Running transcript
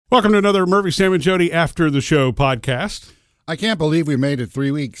Welcome to another Murphy, Sam, and Jody After the Show podcast. I can't believe we made it 3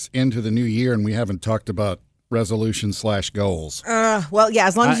 weeks into the new year and we haven't talked about resolution/goals. Well, yeah,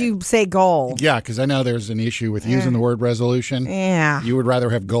 as long as you say goal. Yeah, because I know there's an issue with using the word resolution. Yeah. You would rather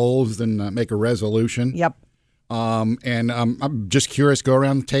have goals than make a resolution. Yep. And I'm just curious, go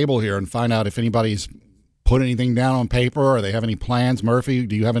around the table here and find out if anybody's put anything down on paper or they have any plans. Murphy,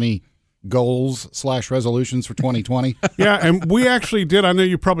 do you have any goals/resolutions for 2020? Yeah, and we actually did. I know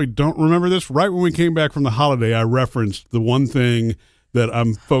you probably don't remember this. Right when we came back from the holiday, I referenced the one thing that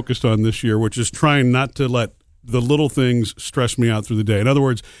I'm focused on this year, which is trying not to let the little things stress me out through the day. In other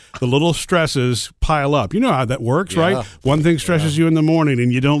words, the little stresses pile up. You know how that works, right? One thing stresses you in the morning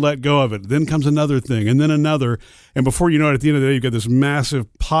and you don't let go of it. Then comes another thing and then another. And before you know it, at the end of the day, you've got this massive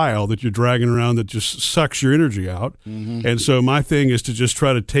pile that you're dragging around that just sucks your energy out. Mm-hmm. And so my thing is to just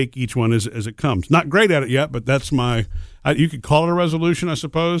try to take each one as it comes. Not great at it yet, but that's you could call it a resolution, I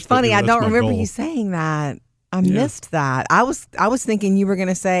suppose. Funny, but, I don't remember goal. you saying that. I missed that. I was thinking you were going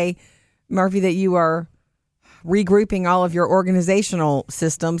to say, Murphy, that you are regrouping all of your organizational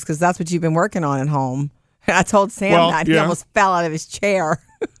systems because that's what you've been working on at home. I told Sam that. He almost fell out of his chair.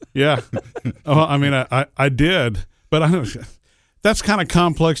 Yeah. I mean, I did, but that's kind of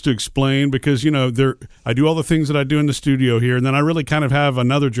complex to explain because, I do all the things that I do in the studio here, and then I really kind of have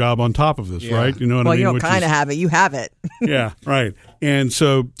another job on top of this, right? You know what I mean? Well, you don't kind of have it. You have it. Yeah, right. And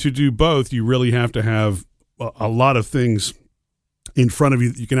so to do both, you really have to have a lot of things in front of you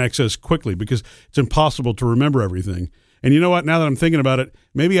that you can access quickly because it's impossible to remember everything. And you know what? Now that I'm thinking about it,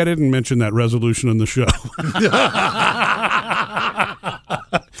 maybe I didn't mention that resolution on the show.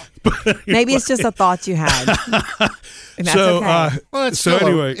 Maybe it's just a thought you had. And that's okay. Well, it's so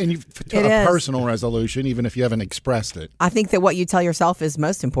anyway, and you've a personal resolution, even if you haven't expressed it. I think that what you tell yourself is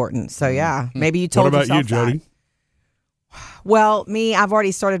most important. So yeah, maybe you told yourself that. What about you, Jody? Well, me, I've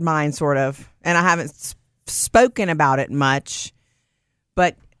already started mine, sort of, and I haven't spoken about it much.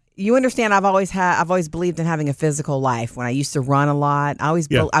 But you understand, I've always believed in having a physical life. When I used to run a lot,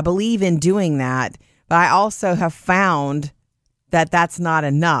 I believe in doing that. But I also have found that that's not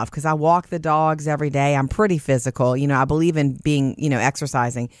enough because I walk the dogs every day. I'm pretty physical. I believe in being,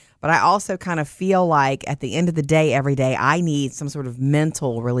 exercising. But I also kind of feel like at the end of the day, every day, I need some sort of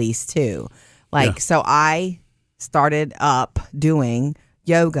mental release too. So I started up doing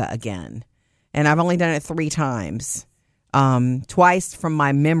yoga again. And I've only done it 3 times. Twice from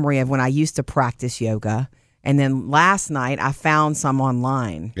my memory of when I used to practice yoga. And then last night I found some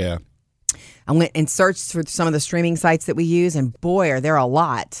online. Yeah. I went and searched for some of the streaming sites that we use, and boy, are there a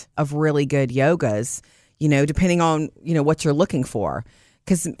lot of really good yogas, depending on, what you're looking for.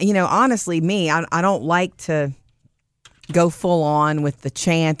 Because, honestly, me, I don't like to go full on with the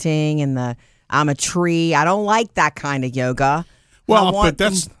chanting and the I'm a tree. I don't like that kind of yoga. Well, but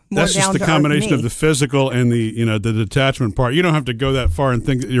that's just the combination of the physical and the the detachment part. You don't have to go that far and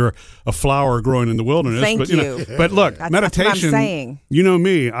think that you're a flower growing in the wilderness. Thank you. But look, meditation. That's what I'm saying. You know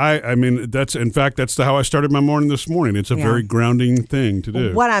me. I mean that's how I started my morning this morning. It's a very grounding thing to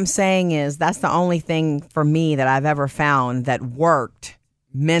do. What I'm saying is that's the only thing for me that I've ever found that worked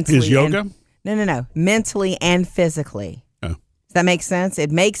mentally. Is yoga? No. Mentally and physically. Oh. Does that make sense?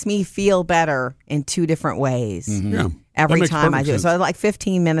 It makes me feel better in 2 different ways. Mm-hmm. Yeah. Every time I do it. So I had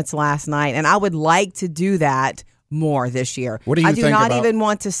 15 minutes last night, and I would like to do that more this year. What do you I think do not about even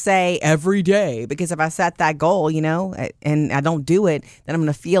want to say every day, because if I set that goal, and I don't do it, then I'm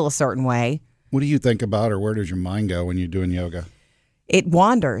going to feel a certain way. What do you think about, or where does your mind go when you're doing yoga? It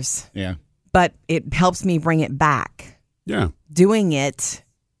wanders. Yeah. But it helps me bring it back. Yeah. Doing it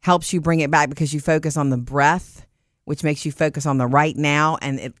helps you bring it back because you focus on the breath, which makes you focus on the right now,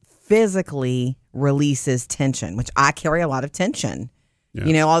 and it physically releases tension, which I carry a lot of tension.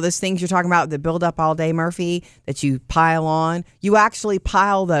 Yeah. All those things you're talking about that build up all day, Murphy, that you pile on, you actually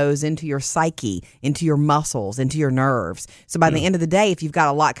pile those into your psyche, into your muscles, into your nerves. So by the end of the day, if you've got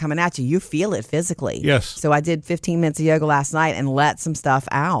a lot coming at you, you feel it physically. Yes. So I did 15 minutes of yoga last night and let some stuff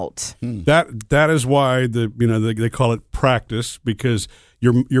out. That is why they call it practice, because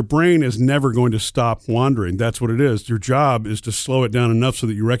your brain is never going to stop wandering. That's what it is. Your job is to slow it down enough so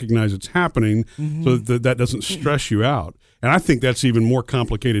that you recognize it's happening, so that doesn't stress you out. And I think that's even more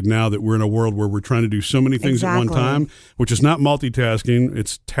complicated now that we're in a world where we're trying to do so many things at one time, which is not multitasking,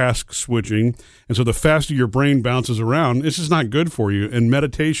 it's task switching. And so the faster your brain bounces around, this is not good for you. And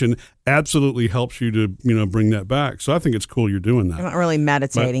meditation absolutely helps you to, bring that back. So I think it's cool you're doing that. I'm not really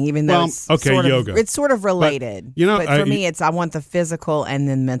meditating, even though yoga. It's sort of related. But, but for me, I want the physical and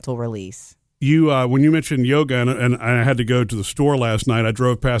then mental release. You, when you mentioned yoga, and I had to go to the store last night, I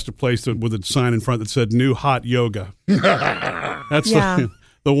drove past a place with a sign in front that said "New Hot Yoga." That's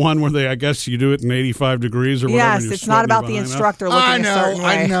the one where I guess you do it in 85 degrees or whatever. Yes, and you're it's not about the sweating your behind instructor looking a certain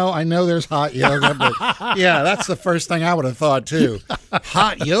way. I know there's hot yoga, but yeah, that's the first thing I would have thought too.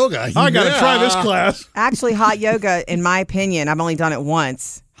 Hot yoga. off. I got to try this class. Actually, hot yoga, in my opinion, I've only done it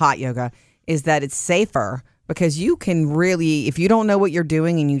once, hot yoga, is that it's safer because you can really, if you don't know what you're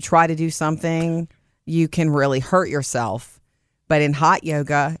doing and you try to do something, you can really hurt yourself. But in hot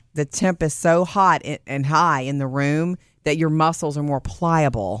yoga, the temp is so hot and high in the room that your muscles are more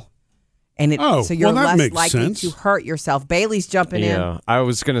pliable. And so you're that less makes likely sense. to hurt yourself. Bailey's jumping in. Yeah, I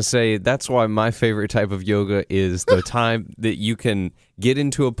was going to say that's why my favorite type of yoga is the time that you can get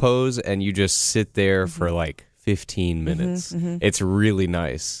into a pose and you just sit there for like 15 minutes. It's really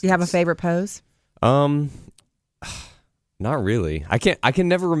nice. Do you have a favorite pose? Not really. I can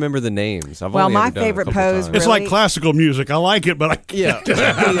never remember the names. Well, only my ever done it a favorite couple pose times. It's like classical music. I like it, but I can't.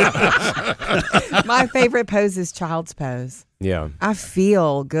 Yeah. My favorite pose is child's pose. Yeah. I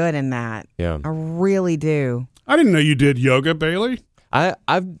feel good in that. Yeah. I really do. I didn't know you did yoga, Bailey.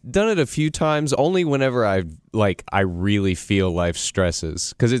 I've done it a few times, only whenever I really feel life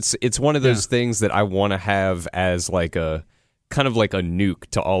stresses, because it's one of those things that I want to have as like a kind of like a nuke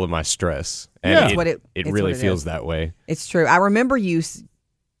to all of my stress, and it really feels that way. It's true. I remember you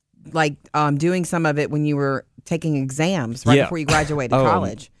doing some of it when you were taking exams right before you graduated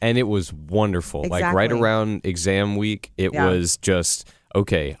college, and it was wonderful. Exactly. Like right around exam week, it was just.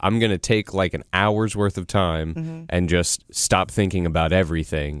 Okay, I'm going to take like an hour's worth of time and just stop thinking about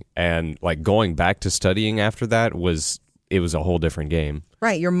everything. And like going back to studying after that was a whole different game.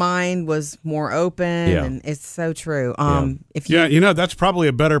 Right. Your mind was more open and it's so true. If that's probably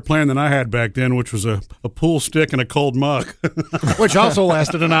a better plan than I had back then, which was a pool stick and a cold mug. Which also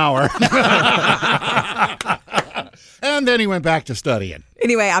lasted an hour. And then he went back to studying.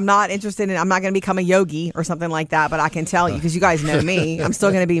 Anyway, I'm not going to become a yogi or something like that, but I can tell you, because you guys know me, I'm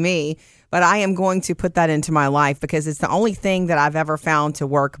still going to be me. But I am going to put that into my life because it's the only thing that I've ever found to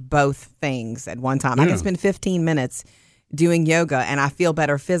work both things at one time. I can spend 15 minutes doing yoga and I feel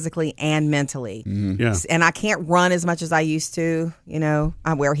better physically and mentally. Yeah. And I can't run as much as I used to. You know,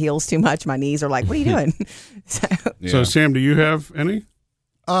 I wear heels too much. My knees are like, what are you doing? So, Sam, do you have any?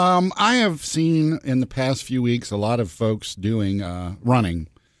 I have seen in the past few weeks a lot of folks doing running,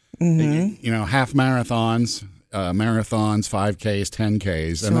 half marathons, 5Ks,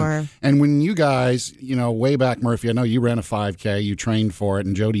 10Ks. Sure. And when you guys, way back, Murphy, I know you ran a 5K, you trained for it,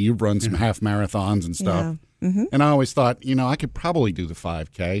 and Jody, you've run some half marathons and stuff. Yeah. Mm-hmm. And I always thought, I could probably do the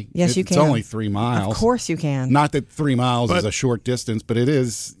 5K. Yes, you can. It's only 3 miles. Of course you can. Not that 3 miles is a short distance, but it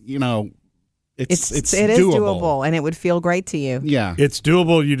is, It is doable, and it would feel great to you. Yeah. It's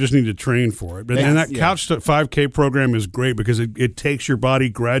doable. You just need to train for it. And that Couch to 5K program is great because it takes your body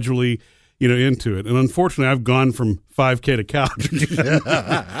gradually, into it. And unfortunately, I've gone from 5K to couch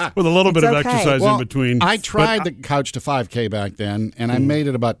with a little bit of exercise in between. I tried the Couch to 5K back then, and I made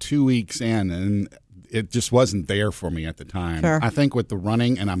it about 2 weeks in, and it just wasn't there for me at the time. Sure. I think with the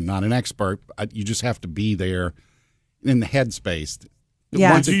running, and I'm not an expert, you just have to be there in the headspace.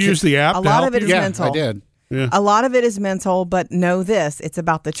 Yeah. Did you use the app? A lot of it is Yeah, mental. I did. Yeah. A lot of it is mental, but know this, it's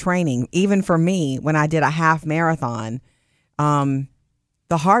about the training. Even for me, when I did a half marathon,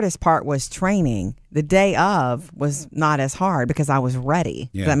 the hardest part was training. The day of was not as hard because I was ready.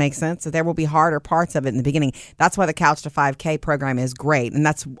 Yeah. Does that make sense? So there will be harder parts of it in the beginning. That's why the Couch to 5K program is great. And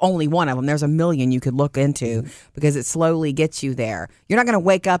that's only one of them. There's a million you could look into because it slowly gets you there. You're not going to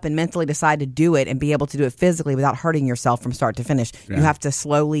wake up and mentally decide to do it and be able to do it physically without hurting yourself from start to finish. Yeah. You have to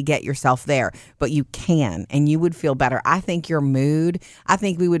slowly get yourself there. But you can, and you would feel better. I think your mood, I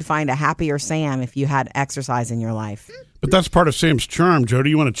think we would find a happier Sam if you had exercise in your life. But that's part of Sam's charm, Joe. Do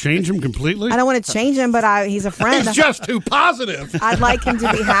you want to change him completely? I don't want to change him, but he's a friend. He's just too positive. I'd like him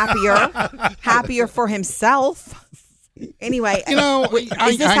to be happier for himself. Anyway, I know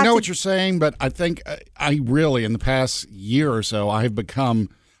what you're saying, but I think I really, in the past year or so, I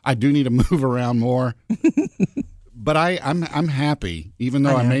do need to move around more. But I'm happy, even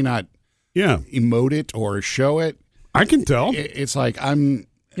though I may not emote it or show it. I can tell. It's like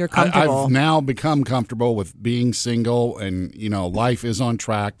You're comfortable. I've now become comfortable with being single, and life is on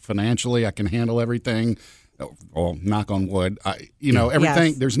track financially. I can handle everything. Well, knock on wood.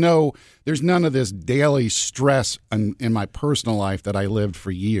 Everything. Yes. There's none of this daily stress in my personal life that I lived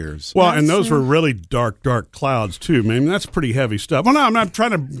for years. Well, and those were really dark clouds too, man. That's pretty heavy stuff. Well, no, I'm not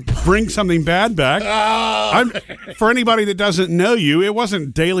trying to bring something bad back. For anybody that doesn't know you, it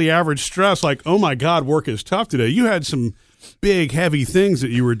wasn't daily average stress like, oh my God, work is tough today. You had some big, heavy things that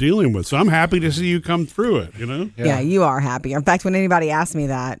you were dealing with. So I'm happy to see you come through it, you know? Yeah, you are happy. In fact, when anybody asks me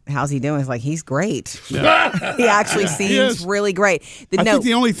that, how's he doing? It's like, he's great. Yeah. He actually seems really great. I think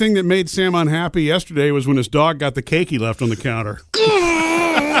the only thing that made Sam unhappy yesterday was when his dog got the cake he left on the counter.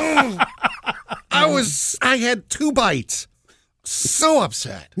 I had 2 bites. So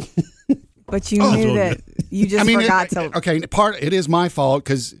upset. But you knew that you just forgot to. Okay, it is my fault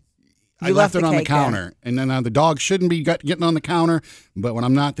because I left it on the counter, and then the dog shouldn't be getting on the counter. But when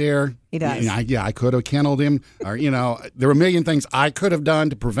I'm not there, he does. I could have kenneled him, or there were a million things I could have done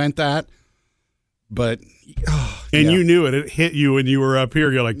to prevent that. But you knew it. It hit you when you were up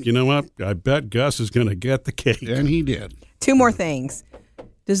here. You're like, you know what? I bet Gus is going to get the cake, and he did. 2 more things.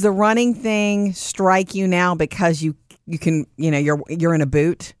 Does the running thing strike you now because you can you're in a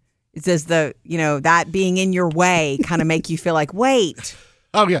boot? Does the that being in your way kind of make you feel like wait?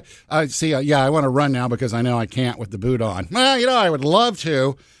 Oh yeah, I want to run now because I know I can't with the boot on. Well, I would love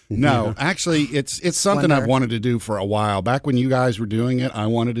to. No, actually, it's something I've wanted to do for a while. Back when you guys were doing it, I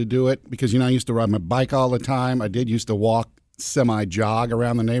wanted to do it because I used to ride my bike all the time. I used to walk semi-jog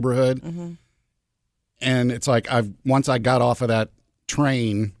around the neighborhood, and it's like once I got off of that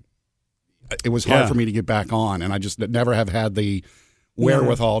train, it was hard for me to get back on, and I just never have had the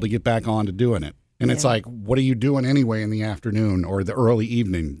wherewithal to get back on to doing it. And it's like, what are you doing anyway in the afternoon or the early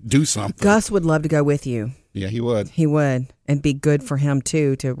evening? Do something. Gus would love to go with you. Yeah, he would. He would. And be good for him,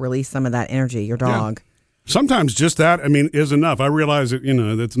 too, to release some of that energy, your dog. Yeah. Sometimes just that, is enough. I realize that,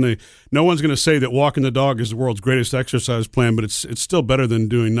 that's no one's going to say that walking the dog is the world's greatest exercise plan, but it's still better than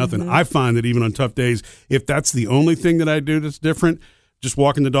doing nothing. I find that even on tough days, if that's the only thing that I do that's different, just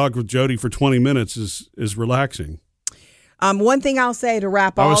walking the dog with Jody for 20 minutes is relaxing. One thing I'll say to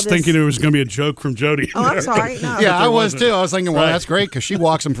wrap all this. I was thinking it was going to be a joke from Jody. Oh, I'm sorry. No. Yeah, I was too. I was thinking, well, that's great because she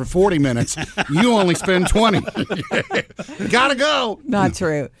walks him for 40 minutes. You only spend 20. Gotta go. Not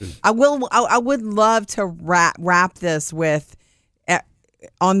true. I would love to wrap this with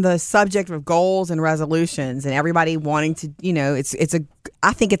on the subject of goals and resolutions and everybody wanting to.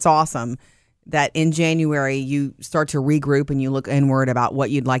 I think it's awesome that in January you start to regroup and you look inward about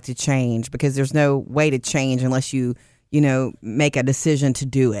what you'd like to change because there's no way to change unless you make a decision to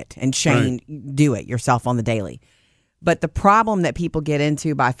do it and do it yourself on the daily. But the problem that people get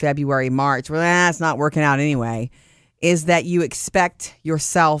into by February, March, it's not working out anyway, is that you expect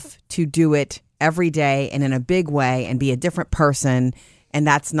yourself to do it every day and in a big way and be a different person, and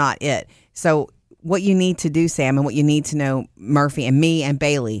that's not it. So what you need to do, Sam, and what you need to know, Murphy and me and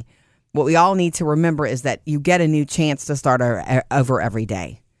Bailey, what we all need to remember is that you get a new chance to start over every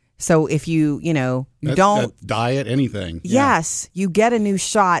day. So if you don't diet anything. Yes, you get a new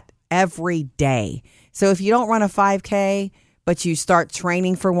shot every day. So if you don't run a 5K, but you start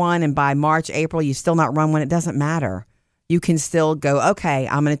training for one and by March, April, you still not run one, it doesn't matter. You can still go, okay,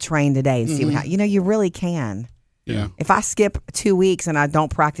 I'm going to train today and see what you really can. Yeah. If I skip 2 weeks and I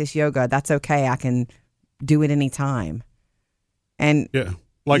don't practice yoga, that's okay. I can do it anytime. And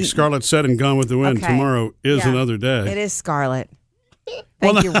like Scarlett said in Gone with the Wind, tomorrow is another day. It is, Scarlett.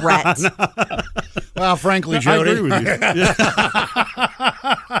 Thank you, Rhett. Well, frankly, Jody, I agree with you.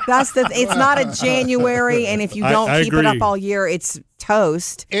 It's not a January, and if you don't keep it up all year, it's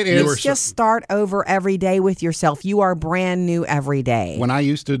toast. It is. Just start over every day with yourself. You are brand new every day. When I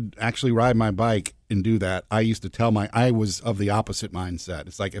used to actually ride my bike and do that, I used to tell I was of the opposite mindset.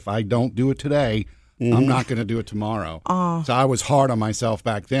 It's like, if I don't do it today, I'm not going to do it tomorrow. Oh. So I was hard on myself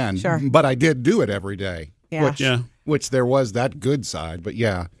back then. Sure. But I did do it every day. Yeah. Which there was that good side, but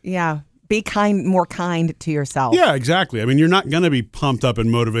yeah. Yeah. Be more kind to yourself. Yeah, exactly. You're not going to be pumped up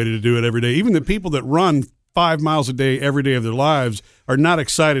and motivated to do it every day. Even the people that run 5 miles a day every day of their lives are not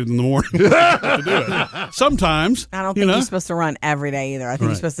excited in the morning to do it. Sometimes. I don't think you're supposed to run every day either. I think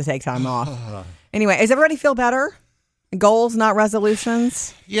you're supposed to take time off. Anyway, does everybody feel better? Goals, not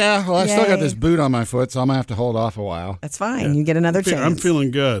resolutions? Yeah, well, I still got this boot on my foot, so I'm going to have to hold off a while. That's fine. Yeah. You get another chance. I'm feeling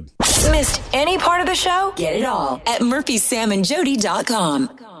good. Missed any part of the show? Get it all at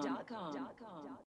murphysamandjody.com.